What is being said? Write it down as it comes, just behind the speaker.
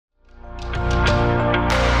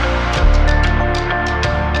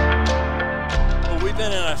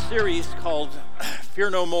series called Fear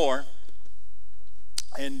No More.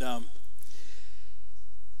 And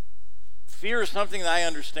fear is something that I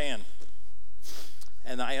understand.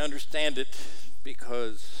 And I understand it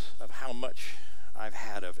because of how much I've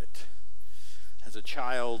had of it. As a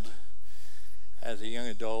child, as a young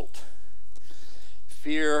adult,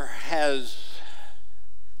 fear has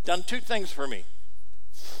done two things for me.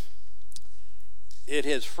 It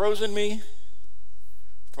has frozen me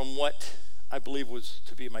from what I believe was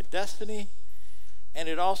to be my destiny, and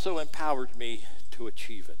it also empowered me to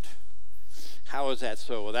achieve it. How is that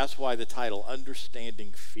so? Well, that's why the title,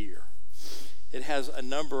 Understanding Fear. It has a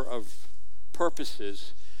number of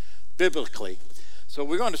purposes biblically. So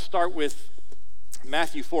we're going to start with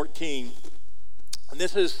Matthew 14, and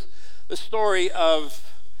this is the story of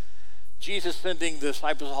Jesus sending the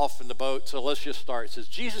disciples off in the boat. So let's just start. It says,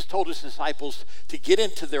 Jesus told his disciples to get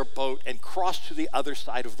into their boat and cross to the other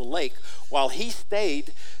side of the lake while he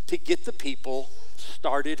stayed to get the people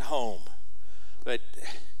started home. But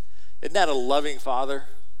isn't that a loving father?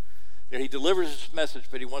 You know, he delivers his message,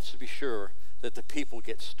 but he wants to be sure that the people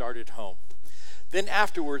get started home. Then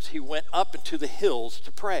afterwards, he went up into the hills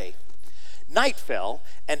to pray. Night fell,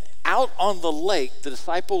 and out on the lake, the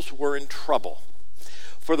disciples were in trouble.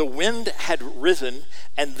 For the wind had risen,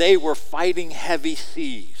 and they were fighting heavy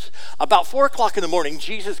seas. About 4 o'clock in the morning,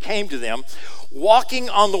 Jesus came to them, walking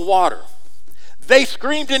on the water. They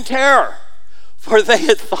screamed in terror, for they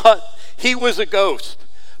had thought he was a ghost.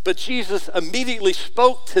 But Jesus immediately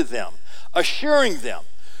spoke to them, assuring them,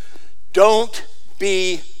 "Don't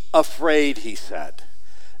be afraid," he said.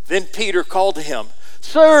 Then Peter called to him,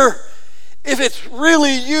 "Sir, if it's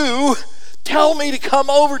really you, tell me to come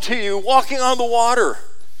over to you walking on the water."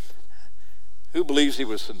 Who believes he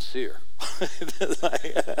was sincere?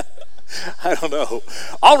 I don't know.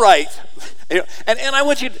 All right. And I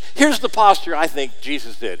want you, here's the posture I think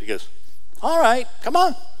Jesus did. He goes, all right, come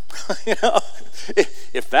on.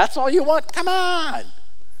 If that's all you want, come on.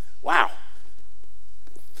 Wow.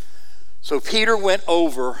 So Peter went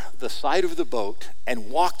over the side of the boat and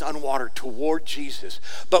walked on water toward Jesus.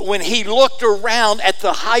 But when he looked around at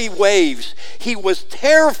the high waves, he was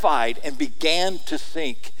terrified and began to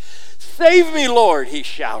sink. "Save me, Lord," he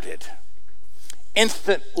shouted.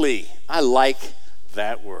 Instantly, I like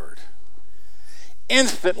that word.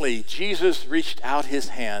 Instantly, Jesus reached out his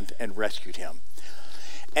hand and rescued him.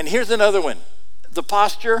 And here's another one. The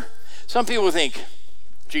posture, some people think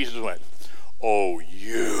Jesus went, "Oh,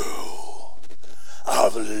 you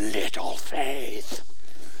of little faith."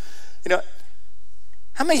 You know,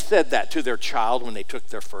 how many said that to their child when they took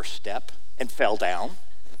their first step and fell down?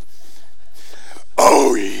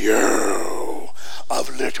 "Oh, you of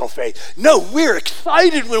little faith." No, we're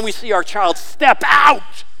excited when we see our child step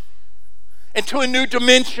out into a new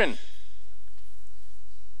dimension.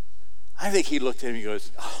 I think he looked at him and he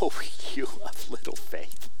goes, "Oh, you of little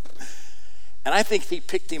faith." And I think he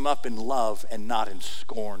picked him up in love and not in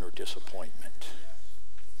scorn or disappointment.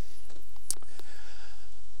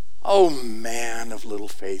 "Oh, man of little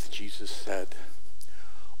faith," Jesus said,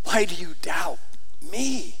 "why do you doubt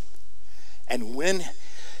me?" And when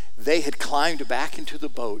they had climbed back into the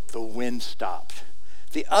boat, the wind stopped.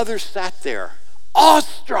 The others sat there,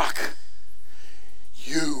 awestruck.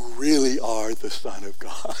 "You really are the Son of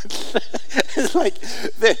God." It's like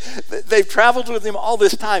they've traveled with him all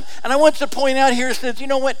this time. And I want to point out here, it says, you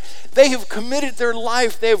know what? They have committed their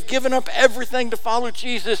life. They have given up everything to follow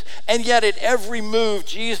Jesus. And yet at every move,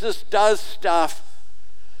 Jesus does stuff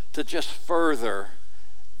to just further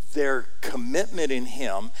their commitment in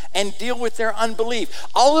him and deal with their unbelief.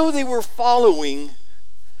 Although they were following,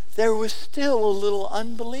 there was still a little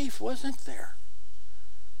unbelief, wasn't there?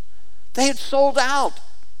 They had sold out.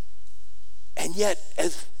 And yet,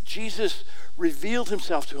 as Jesus revealed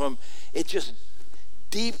himself to them, it just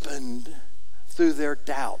deepened through their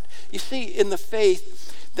doubt. You see, in the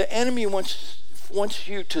faith, the enemy wants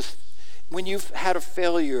you to, when you've had a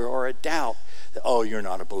failure or a doubt, "Oh, you're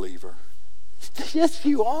not a believer." Yes,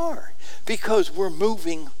 you are, because we're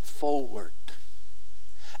moving forward.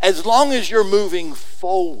 As long as you're moving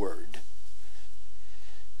forward,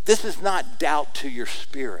 this is not doubt to your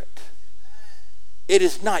spirit. It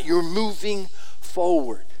is not. You're moving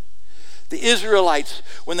forward. The Israelites,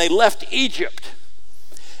 when they left Egypt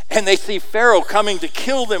and they see Pharaoh coming to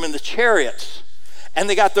kill them in the chariots, and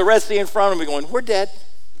they got the Red Sea in front of them going, "We're dead.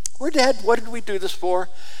 We're dead. What did we do this for?"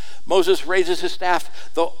 Moses raises his staff,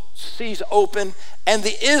 the seas open, and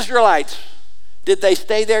the Israelites, did they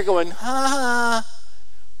stay there going, "Ha ha"?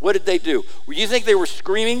 What did they do? You think they were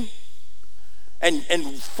screaming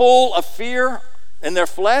and full of fear in their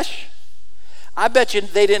flesh? I bet you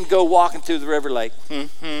they didn't go walking through the river like,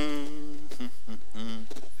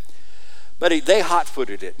 but they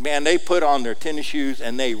hot-footed it. Man, they put on their tennis shoes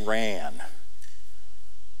and they ran.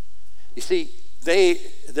 You see,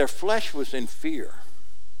 their flesh was in fear,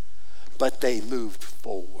 but they moved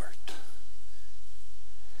forward.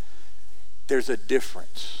 There's a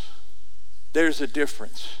difference. There's a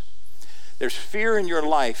difference. There's fear in your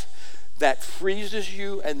life that freezes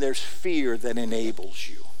you, and there's fear that enables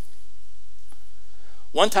you.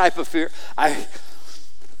 One type of fear, I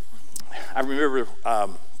remember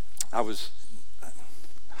I was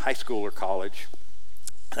high school or college,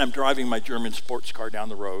 and I'm driving my German sports car down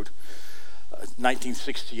the road,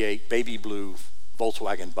 1968 baby blue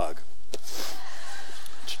Volkswagen Bug.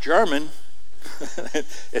 It's German.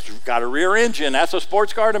 It's got a rear engine. That's a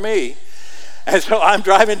sports car to me. And so I'm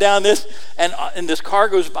driving down this, and this car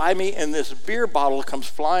goes by me, and this beer bottle comes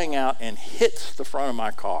flying out and hits the front of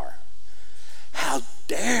my car. How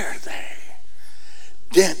dare they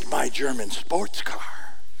dent my German sports car?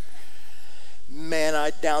 Man,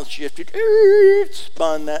 I downshifted,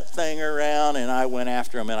 spun that thing around, and I went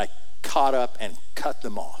after them, and I caught up and cut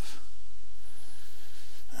them off.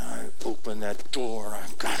 And I opened that door, and I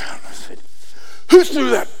got out, and I said, "Who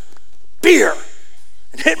threw that beer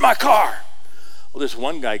and hit my car?" Well, this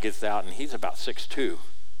one guy gets out, and he's about 6'2".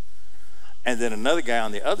 And then another guy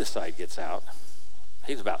on the other side gets out.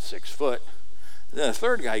 He's about 6 foot. And then a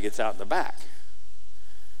third guy gets out in the back.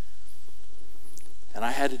 And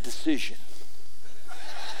I had a decision.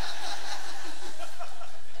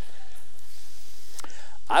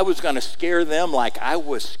 I was going to scare them like I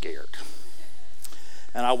was scared.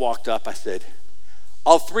 And I walked up, I said,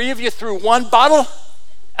 "All three of you threw one bottle?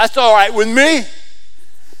 That's all right with me."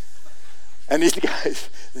 And these guys,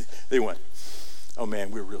 they went, "Oh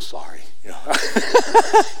man, we're real sorry." You know,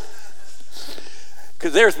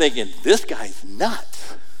 because they're thinking, this guy's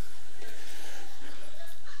nuts.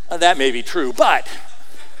 That may be true, but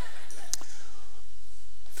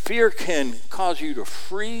fear can cause you to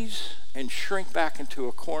freeze and shrink back into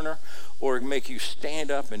a corner, or make you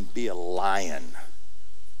stand up and be a lion.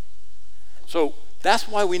 So that's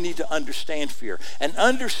why we need to understand fear, and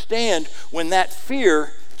understand when that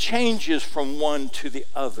fear changes from one to the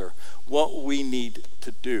other, what we need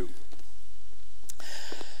to do.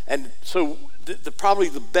 And so probably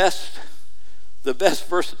the best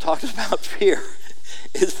verse that talks about fear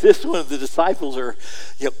is this one. The disciples are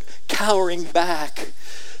cowering back.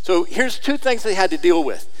 So here's two things they had to deal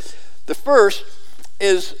with. The first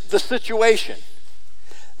is the situation.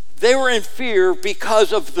 They were in fear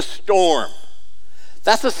because of the storm.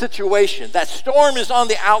 That's a situation. That storm is on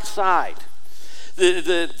the outside.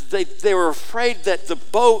 They were afraid that the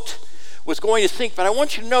boat was going to sink, but I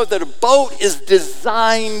want you to know that a boat is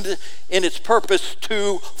designed in its purpose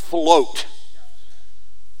to float.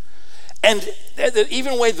 And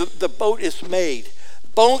even the way the boat is made,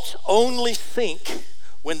 boats only sink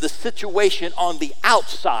when the situation on the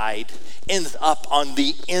outside ends up on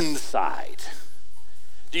the inside.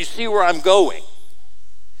 Do you see where I'm going?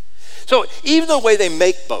 So even the way they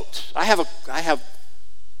make boats, I have,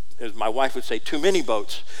 as my wife would say, too many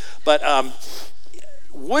boats. But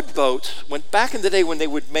wood boats, back in the day when they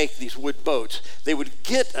would make these wood boats, they would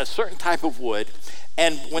get a certain type of wood,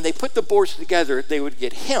 and when they put the boards together, they would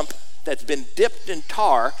get hemp that's been dipped in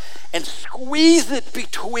tar and squeeze it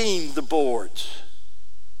between the boards.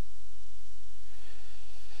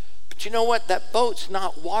 But you know what? That boat's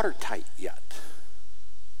not watertight yet.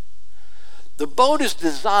 The boat is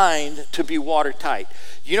designed to be watertight.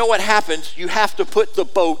 You know what happens? You have to put the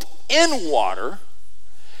boat in water,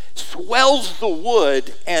 swells the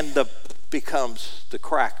wood, and the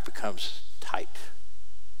crack becomes tight.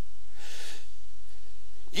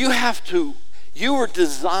 You were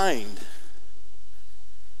designed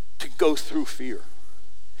to go through fear.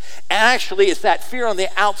 And actually, it's that fear on the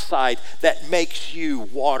outside that makes you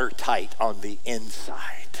watertight on the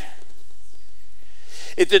inside.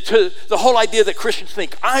 The whole idea that Christians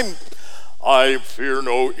think, I fear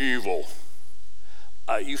no evil.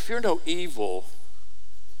 You fear no evil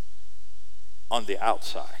on the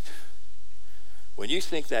outside. When you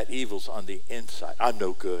think that evil's on the inside, I'm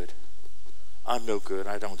no good. I'm no good.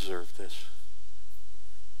 I don't deserve this.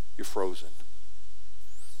 You're frozen.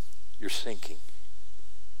 You're sinking.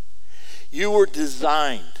 You were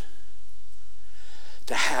designed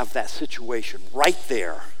to have that situation right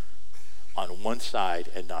there on one side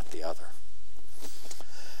and not the other.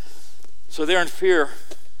 So they're in fear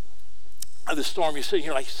of the storm. You're sitting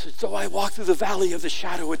here like, so I walk through the valley of the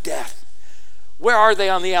shadow of death. Where are they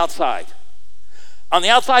on the outside? On the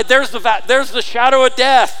outside, there's the shadow of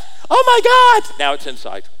death. Oh my God! Now it's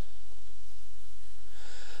inside.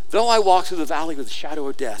 Though I walk through the valley with the shadow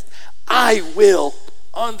of death, I will,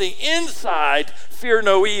 on the inside, fear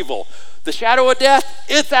no evil. The shadow of death,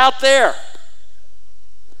 it's out there.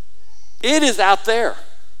 It is out there.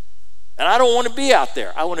 And I don't want to be out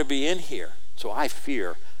there. I want to be in here. So I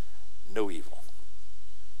fear no evil.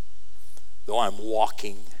 Though I'm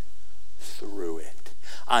walking through it.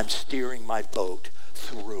 I'm steering my boat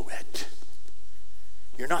through it.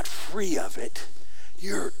 You're not free of it.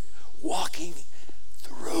 You're walking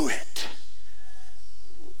through it.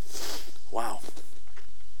 Wow.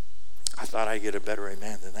 I thought I'd get a better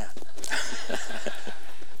amen than that.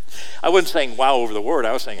 I wasn't saying wow over the word.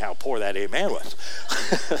 I was saying how poor that amen was.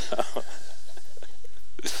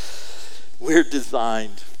 We're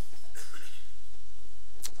designed.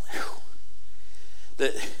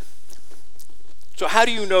 So how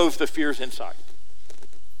do you know if the fear is inside?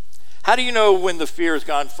 How do you know when the fear has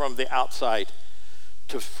gone from the outside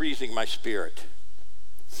to freezing my spirit?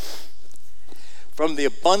 From the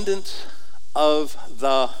abundance of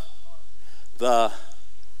the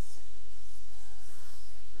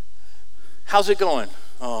how's it going?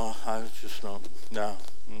 Oh, I just don't, no.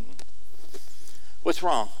 Mm-mm. What's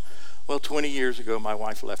wrong? Well, 20 years ago, my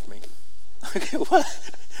wife left me. Okay,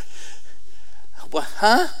 what? What,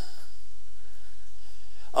 huh?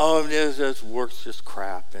 Oh, this work's just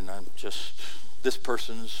crap, and I'm just, this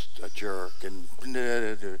person's a jerk, and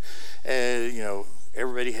you know,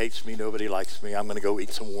 everybody hates me, nobody likes me, I'm going to go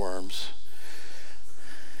eat some worms.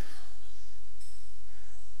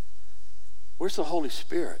 Where's the Holy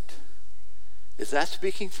Spirit? Is that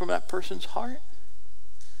speaking from that person's heart?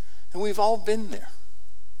 And we've all been there.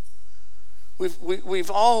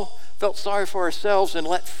 We've all felt sorry for ourselves and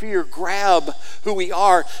let fear grab who we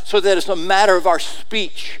are so that it's a matter of our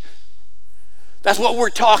speech. That's what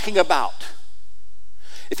we're talking about.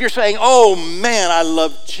 If you're saying, oh man, I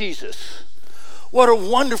love Jesus. What a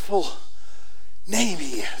wonderful name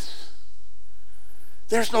he is.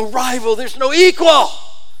 There's no rival, there's no equal.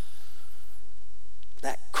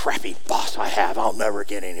 That crappy boss I have, I'll never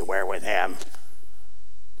get anywhere with him.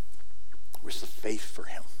 Where's the faith for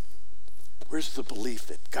him? Where's the belief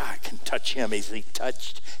that God can touch him as he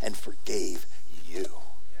touched and forgave you?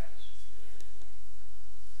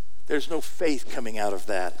 There's no faith coming out of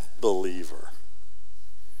that believer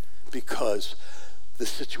because the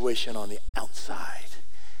situation on the outside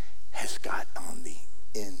has got on the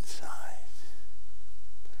inside.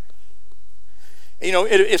 You know,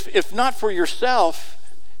 if not for yourself,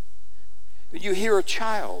 you hear a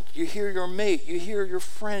child, you hear your mate, you hear your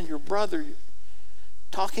friend, your brother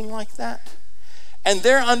talking like that. And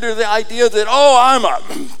they're under the idea that, oh, I'm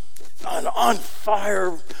an on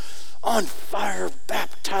fire,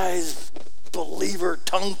 baptized believer,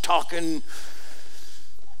 tongue-talking,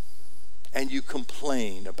 and you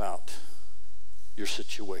complain about your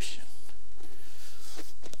situation.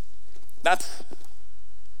 That's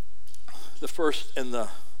the first and the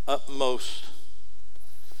utmost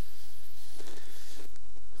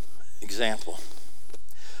example.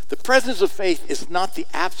 The presence of faith is not the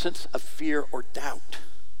absence of fear or doubt.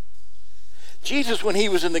 Jesus, when he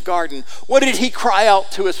was in the garden, what did he cry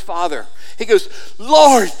out to his Father? He goes,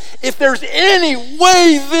 Lord, if there's any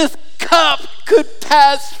way this cup could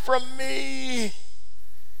pass from me.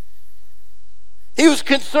 He was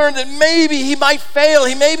concerned that maybe he might fail.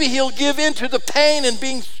 Maybe he'll give in to the pain and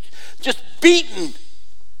being just beaten.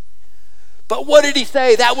 But what did he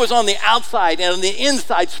say? That was on the outside, and on the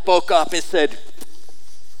inside spoke up and said,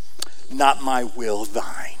 not my will,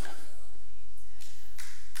 thine.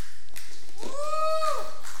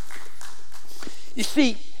 You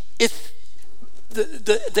see, it's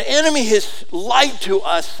the enemy has lied to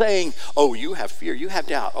us saying, oh, you have fear, you have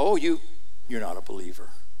doubt. Oh, you're not a believer.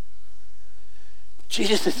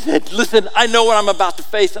 Jesus has said, listen, I know what I'm about to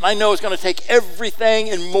face, and I know it's going to take everything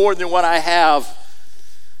and more than what I have.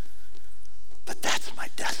 But that's my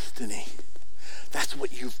destiny. That's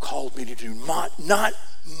what you've called me to do. Not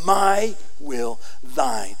my will,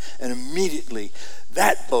 thine. And immediately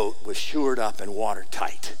that boat was shored up and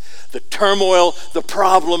watertight. The turmoil, the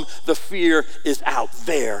problem, the fear is out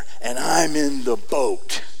there, and I'm in the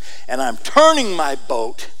boat. And I'm turning my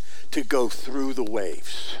boat to go through the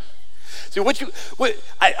waves. See, when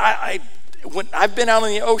I've been out on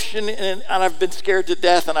the ocean and I've been scared to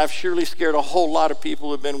death, and I've surely scared a whole lot of people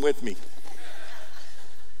who have been with me.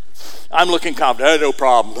 I'm looking confident, no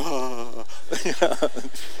problem.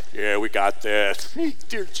 Yeah, we got this.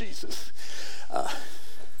 Dear Jesus.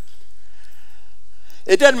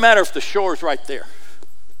 It doesn't matter if the shore's right there.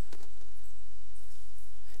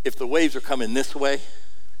 If the waves are coming this way,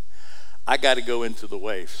 I got to go into the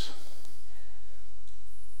waves.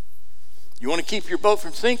 You want to keep your boat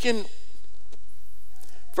from sinking?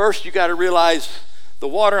 First, you got to realize the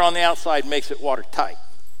water on the outside makes it watertight.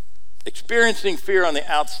 Experiencing fear on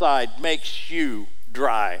the outside makes you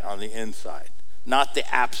dry on the inside, not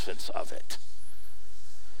the absence of it.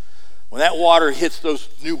 When that water hits those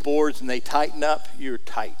new boards and they tighten up, you're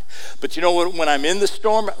tight. But you know what? When I'm in the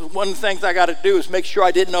storm, one of the things I got to do is make sure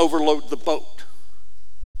I didn't overload the boat.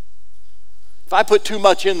 If I put too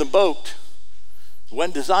much in the boat, it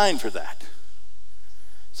wasn't designed for that.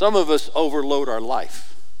 Some of us overload our life.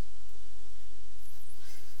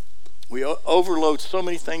 We overload so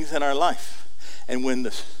many things in our life. And when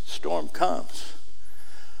the storm comes,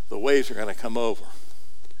 the waves are going to come over.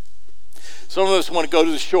 Some of us want to go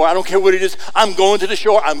to the shore. I don't care what it is. I'm going to the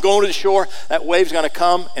shore. I'm going to the shore. That wave's going to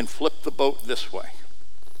come and flip the boat this way.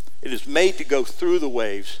 It is made to go through the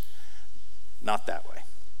waves, not that way.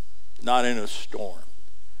 Not in a storm.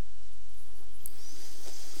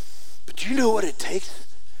 But do you know what it takes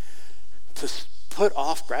to put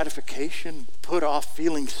off gratification, put off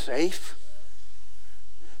feeling safe?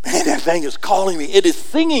 Man, that thing is calling me. It is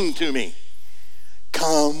singing to me.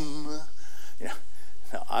 Come.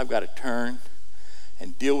 Now, I've got to turn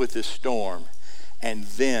and deal with this storm, and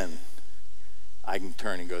then I can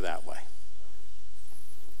turn and go that way.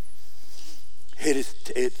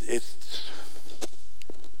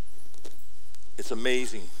 It's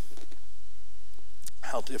amazing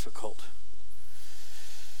how difficult.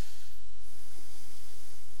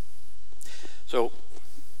 So,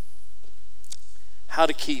 how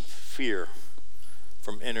to keep fear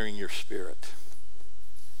from entering your spirit.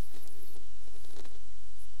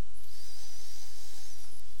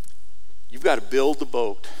 You've got to build the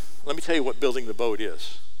boat. Let me tell you what building the boat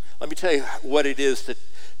is. Let me tell you what it is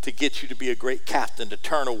to get you to be a great captain, to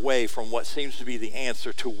turn away from what seems to be the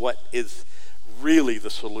answer to what is really the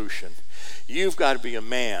solution. You've got to be a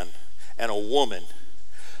man and a woman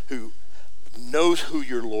who knows who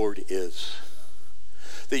your Lord is.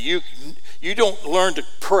 That you don't learn to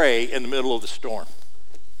pray in the middle of the storm.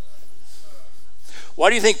 Why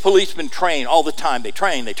do you think policemen train all the time? They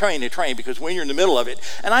train, because when you're in the middle of it,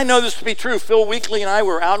 and I know this to be true, Phil Weekly and I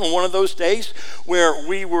were out on one of those days where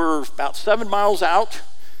we were about 7 miles out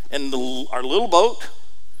in our little boat,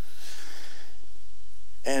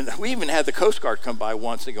 and we even had the Coast Guard come by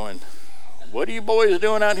once and going, "What are you boys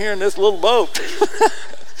doing out here in this little boat?"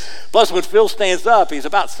 Plus, when Phil stands up, he's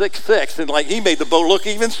about 6'6", and he made the boat look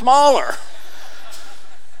even smaller.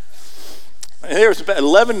 And there's about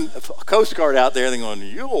 11 Coast Guard out there. They're going,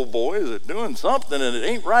 "You old boys are doing something, and it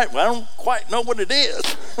ain't right. Well, I don't quite know what it is."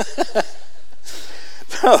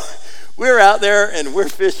 So we're out there, and we're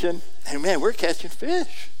fishing, and man, we're catching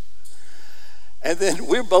fish. And then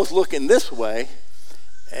we're both looking this way,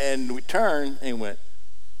 and we turned and went,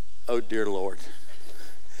 "Oh, dear Lord.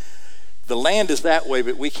 The land is that way,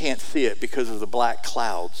 but we can't see it because of the black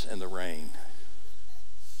clouds and the rain."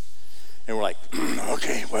 And we're like,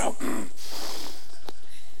 "Okay, well,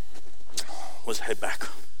 let's head back."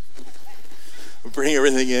 We bring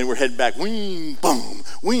everything in. We're heading back. Wing, boom,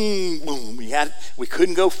 wing, boom. We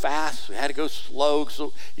couldn't go fast. We had to go slow.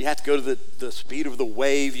 So you have to go to the speed of the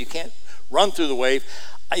wave. You can't run through the wave.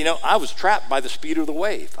 I was trapped by the speed of the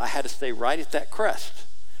wave. I had to stay right at that crest.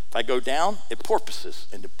 If I go down, it porpoises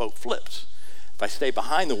and the boat flips. If I stay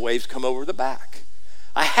behind, the waves come over the back.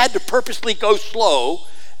 I had to purposely go slow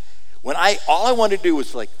when all I wanted to do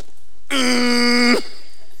was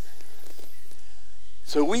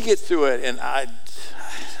So we get through it, and I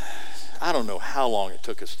don't know how long it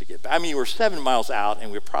took us to get back. We're 7 miles out,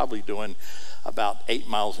 and we're probably doing about 8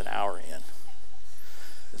 miles an hour in.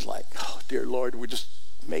 It's like, oh, dear Lord, we're just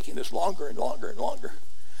making this longer and longer and longer.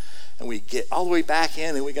 And we get all the way back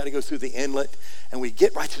in, and we got to go through the inlet, and we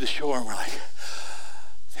get right to the shore, and we're like,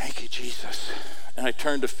 "Thank you, Jesus." And I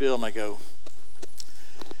turn to Phil, and I go,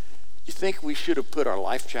 "You think we should have put our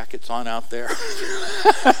life jackets on out there?"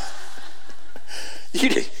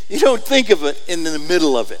 You don't think of it in the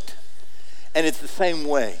middle of it. And it's the same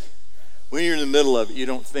way. When you're in the middle of it, you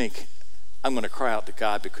don't think, "I'm going to cry out to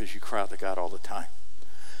God," because you cry out to God all the time.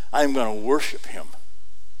 I'm going to worship him.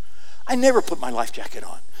 I never put my life jacket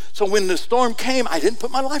on. So when the storm came, I didn't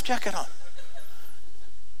put my life jacket on.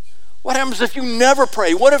 What happens if you never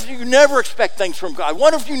pray? What if you never expect things from God?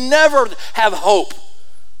 What if you never have hope?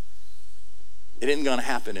 It isn't going to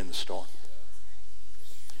happen in the storm.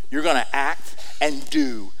 You're going to act and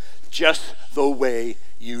do just the way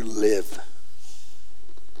you live.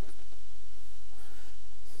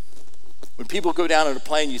 When people go down on a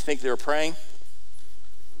plane, you think they're praying?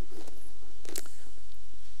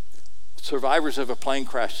 Survivors of a plane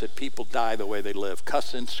crash said people die the way they live,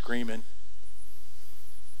 cussing, screaming.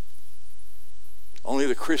 Only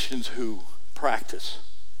the Christians who practice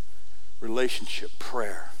relationship,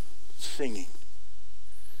 prayer, singing,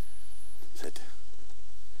 said,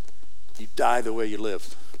 you die the way you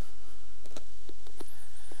live.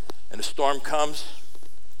 And a storm comes,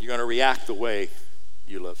 you're going to react the way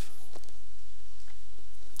you live.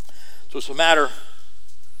 So it's a matter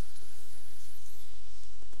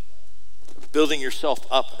of building yourself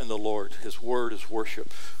up in the Lord. His word is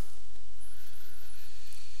worship.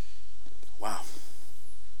 Wow.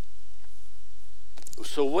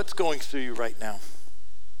 So what's going through you right now?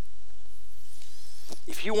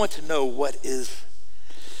 If you want to know what is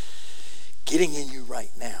getting in you right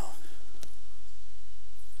now,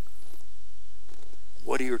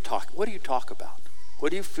 what do you talk about? What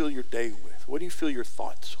do you fill your day with? What do you fill your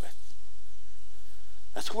thoughts with?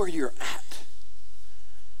 That's where you're at.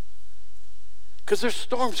 Because there's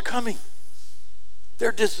storms coming.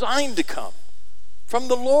 They're designed to come from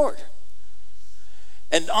the Lord.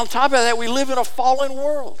 And on top of that, we live in a fallen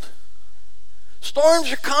world.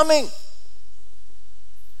 Storms are coming.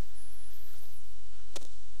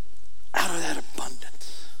 Out of that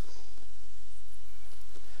abundance.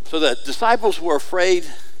 So the disciples were afraid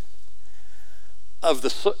of the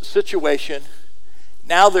situation.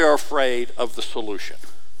 Now they're afraid of the solution.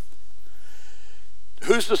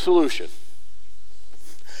 Who's the solution?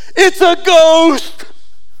 It's a ghost!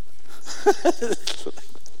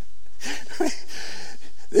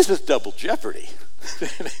 This is double jeopardy.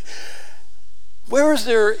 Where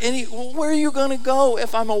are you going to go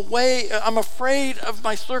if I'm away? I'm afraid of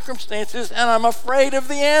my circumstances and I'm afraid of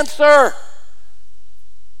the answer.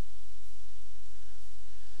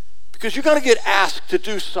 Because you're going to get asked to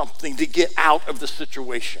do something to get out of the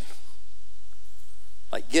situation.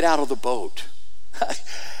 Like get out of the boat.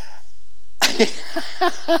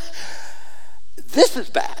 This is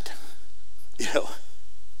bad.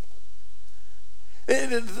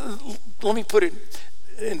 Let me put it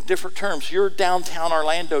in different terms. You're downtown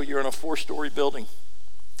Orlando. You're in a 4-story building.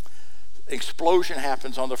 Explosion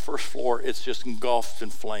happens on the first floor. It's just engulfed in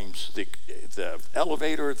flames. The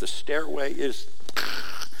elevator, the stairway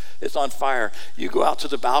it's on fire. You go out to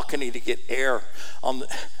the balcony to get air.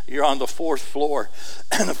 You're on the 4th floor,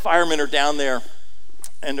 and the firemen are down there,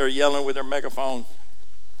 and they're yelling with their megaphone.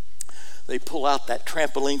 They pull out that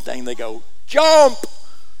trampoline thing. They go, jump!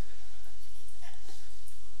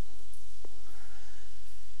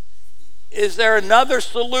 Is there another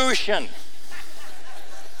solution?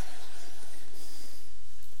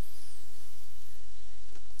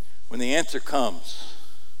 When the answer comes,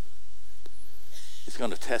 it's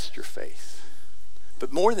going to test your faith.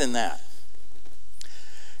 But more than that,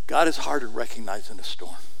 God is hard to recognize in a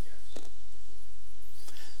storm.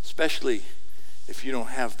 Especially if you don't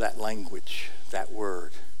have that language, that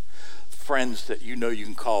word. Friends that you know you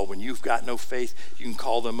can call. When you've got no faith, you can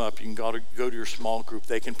call them up. You can go to your small group.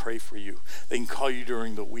 They can pray for you. They can call you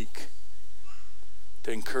during the week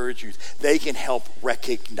to encourage you. They can help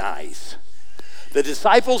recognize. The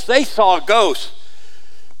disciples, they saw a ghost.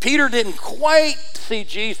 Peter didn't quite see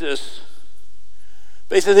Jesus.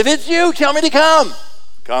 But he said, if it's you, tell me to come.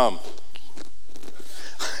 Come.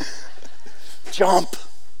 Jump.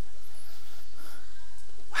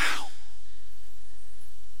 Wow.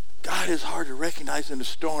 God is hard to recognize in a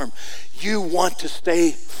storm. You want to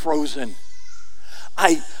stay frozen.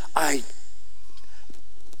 I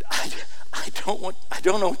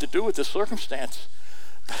don't know what to do with this circumstance,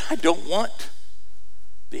 but I don't want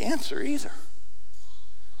the answer either.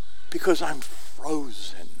 Because I'm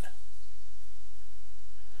frozen.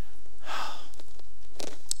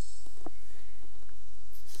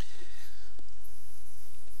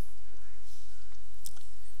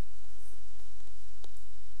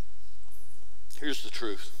 Here's the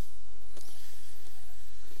truth.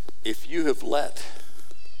 If you have let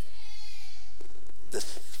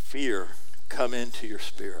this fear come into your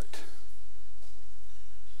spirit,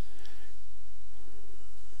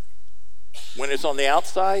 when it's on the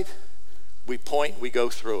outside, we point, we go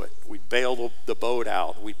through it. We bail the boat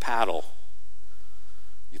out. We paddle.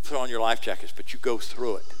 You put on your life jackets, but you go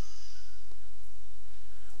through it.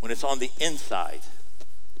 When it's on the inside,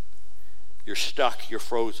 you're stuck, you're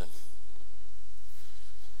frozen.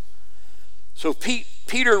 So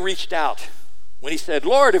Peter reached out when he said,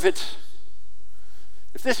 Lord, if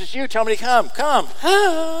this is you, tell me to come. Come.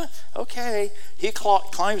 Ah, okay. He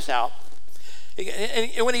climbs out.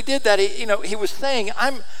 And when he did that, he was saying,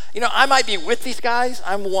 I might be with these guys.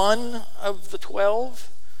 I'm one of the 12.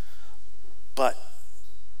 But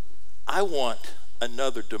I want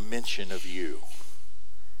another dimension of you.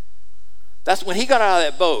 That's when he got out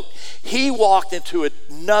of that boat. He walked into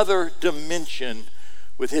another dimension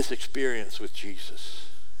with his experience with Jesus.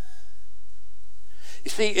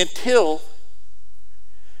 You see, until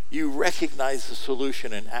you recognize the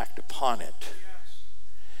solution and act upon it,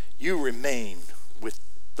 you remain with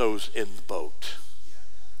those in the boat.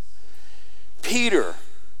 Peter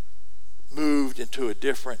moved into a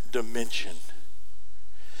different dimension.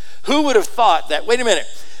 Who would have thought that, wait a minute,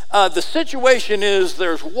 the situation is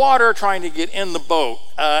there's water trying to get in the boat,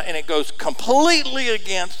 and it goes completely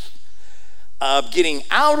against getting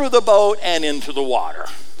out of the boat and into the water.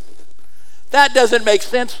 That doesn't make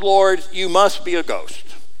sense, Lord. You must be a ghost.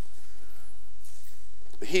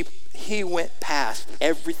 He went past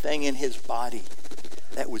everything in his body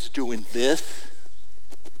that was doing this,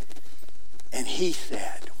 and he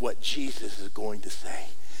said what Jesus is going to say,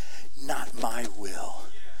 not my will,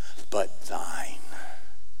 but thine.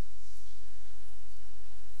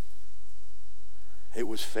 It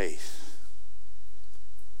was faith.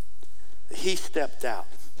 He stepped out.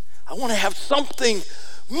 I want to have something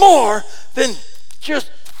more than just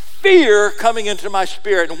fear coming into my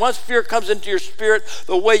spirit. And once fear comes into your spirit,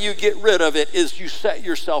 the way you get rid of it is you set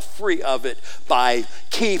yourself free of it by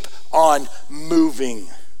keep on moving.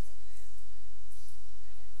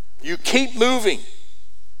 You keep moving.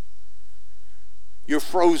 You're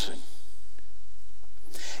frozen.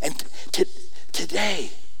 And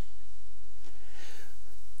today,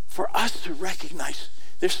 for us to recognize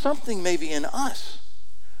there's something maybe in us.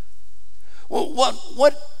 Well,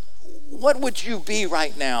 what would you be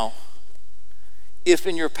right now if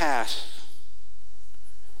in your past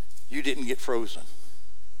you didn't get frozen?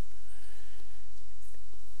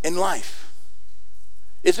 In life,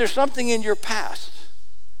 is there something in your past?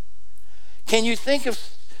 Can you think of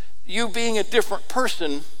you being a different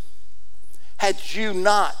person had you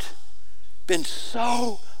not been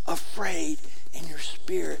so afraid in your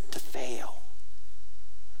spirit to fail?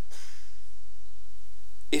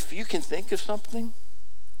 If you can think of something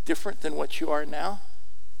different than what you are now,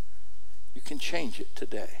 you can change it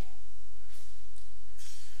today.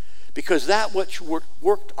 Because that which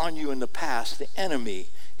worked on you in the past, the enemy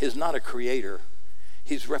is not a creator.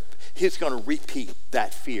 He's going to repeat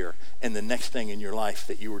that fear in the next thing in your life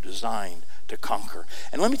that you were designed to conquer.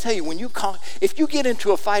 And let me tell you, if you get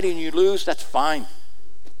into a fight and you lose, that's fine.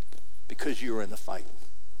 Because you were in the fight.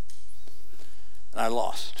 And I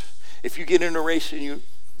lost. If you get in a race and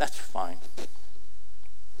that's fine.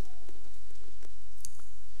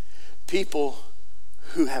 People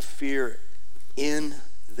who have fear in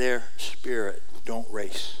their spirit don't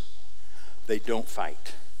race. They don't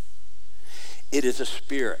fight. It is a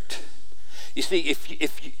spirit. You see,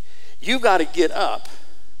 if you got to get up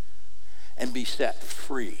and be set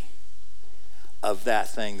free of that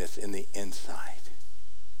thing that's in the inside.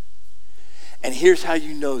 And here's how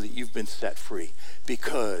you know that you've been set free.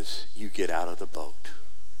 Because you get out of the boat.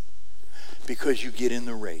 Because you get in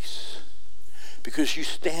the race. Because you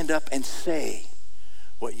stand up and say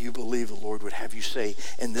what you believe the Lord would have you say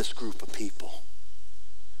in this group of people.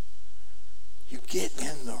 You get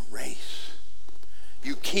in the race.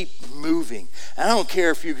 You keep moving. And I don't care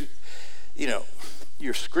if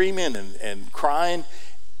you're screaming and crying.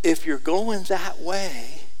 If you're going that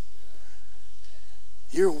way,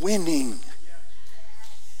 you're winning.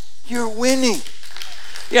 You're winning.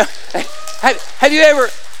 Yeah. Have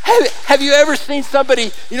you ever seen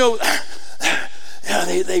somebody,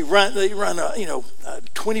 they run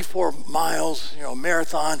 24 miles,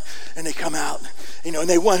 marathon, and they come out, and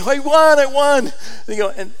they won. I won.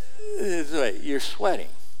 And you're sweating.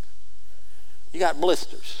 You got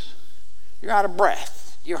blisters. You're out of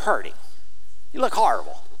breath. You're hurting. You look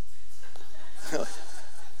horrible.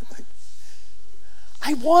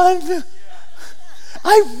 I won.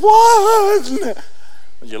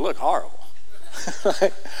 You look horrible.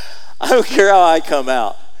 I don't care how I come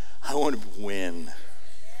out. I want to win.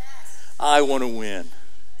 I want to win.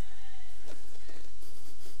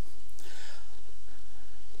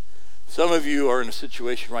 Some of you are in a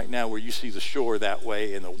situation right now where you see the shore that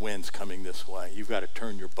way and the wind's coming this way. You've got to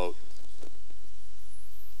turn your boat.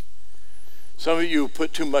 Some of you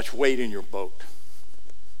put too much weight in your boat.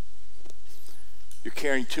 You're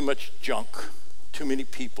carrying too much junk, too many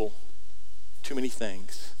people, too many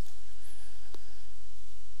things.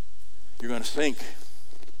 You're going to sink.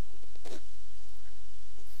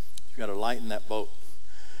 You've got to lighten that boat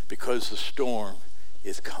because the storm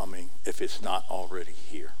is coming if it's not already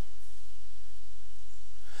here.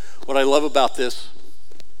 What I love about this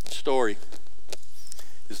story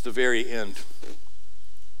is the very end.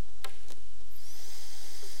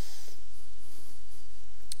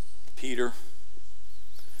 Peter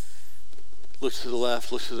looks to the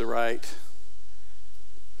left, looks to the right.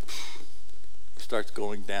 He's starts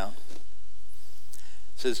going down.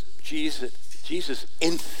 It says Jesus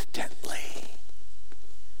instantly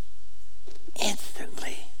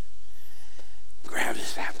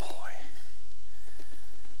grabs that boy.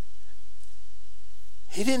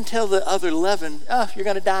 He didn't tell the other 11, oh, you're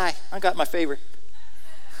going to die. I got my favorite.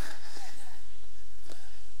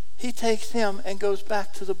 He takes him and goes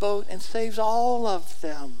back to the boat and saves all of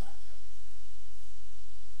them.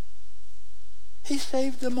 He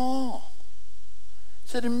saved them all.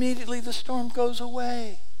 Said immediately the storm goes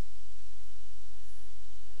away.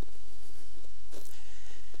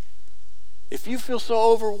 If you feel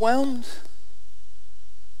so overwhelmed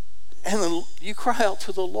and you cry out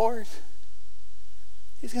to the Lord,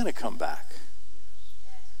 He's going to come back.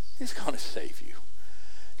 He's going to save you.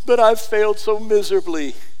 But I've failed so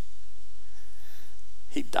miserably.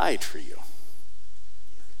 He died for you.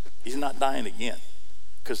 He's not dying again,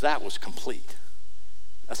 because that was complete.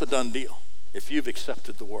 That's a done deal if you've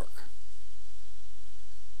accepted the work.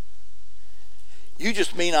 You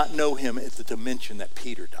just may not know him at the dimension that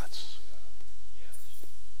Peter does.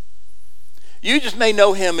 You just may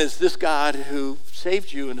know him as this God who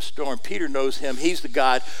saved you in a storm. Peter knows him. He's the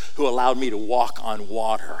God who allowed me to walk on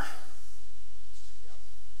water.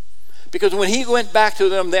 Because when he went back to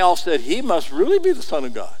them, they all said, he must really be the Son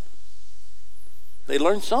of God. They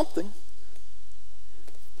learned something.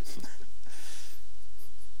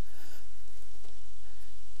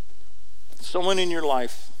 Someone in your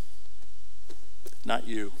life, not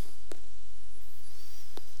you,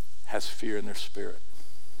 has fear in their spirit.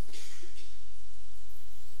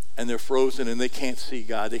 And they're frozen and they can't see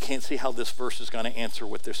God. They can't see how this verse is going to answer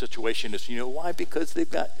what their situation is. You know why? Because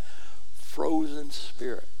they've got frozen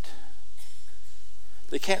spirit.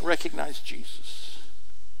 They can't recognize Jesus.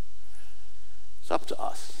 It's up to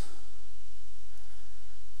us.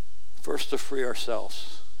 First, to free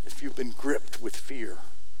ourselves. If you've been gripped with fear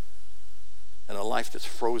and a life that's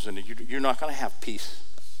frozen, you're not going to have peace.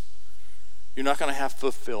 You're not going to have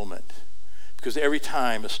fulfillment. Because every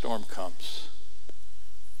time a storm comes,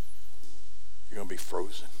 you're going to be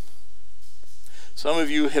frozen. Some of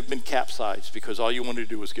you have been capsized because all you want to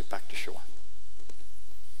do is get back to shore.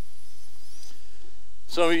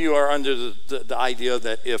 Some of you are under the idea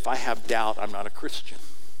that if I have doubt, I'm not a Christian.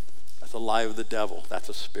 That's a lie of the devil. That's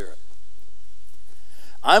a spirit.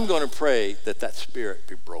 I'm going to pray that that spirit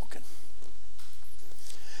be broken.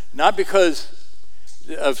 Not because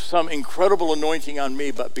of some incredible anointing on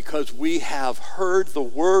me, but because we have heard the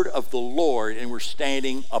word of the Lord and we're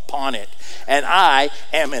standing upon it. And I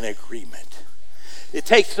am in agreement. It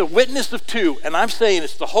takes the witness of two, and I'm saying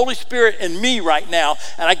it's the Holy Spirit and me right now,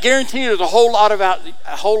 and I guarantee you there's a whole lot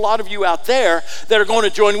of you out there that are going to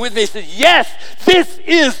join with me and say, yes, this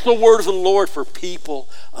is the word of the Lord for people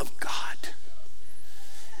of God.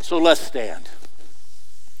 So let's stand.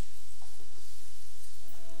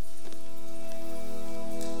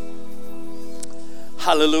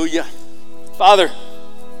 Hallelujah. Father,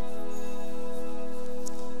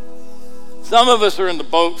 some of us are in the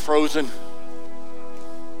boat frozen.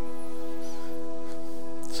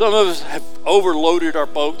 Some of us have overloaded our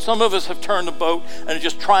boat. Some of us have turned the boat and are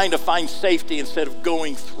just trying to find safety instead of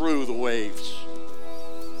going through the waves.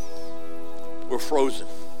 We're frozen.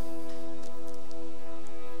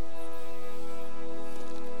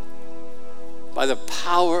 By the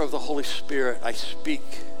power of the Holy Spirit, I speak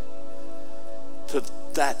to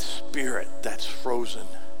that spirit that's frozen,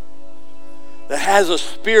 that has a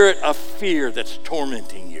spirit of fear that's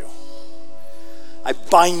tormenting you. I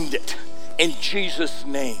bind it in Jesus'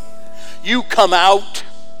 name. You come out.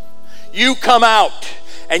 You come out.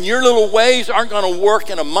 And your little ways aren't going to work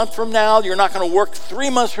in a month from now. You're not going to work 3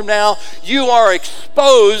 months from now. You are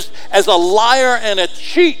exposed as a liar and a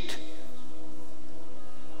cheat.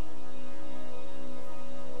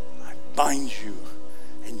 I bind you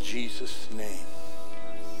in Jesus' name.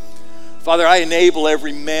 Father, I enable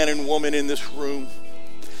every man and woman in this room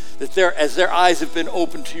that as their eyes have been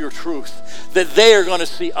opened to your truth, that they are going to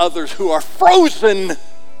see others who are frozen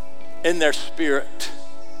in their spirit.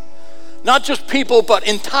 Not just people, but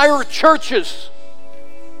entire churches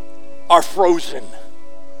are frozen,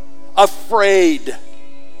 afraid.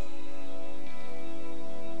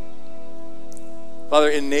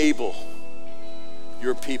 Father, enable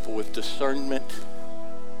your people with discernment,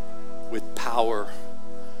 with power,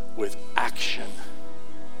 with action,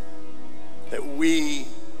 that we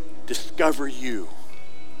discover you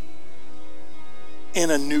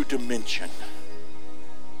in a new dimension.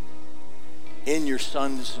 In your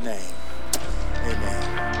Son's name, amen.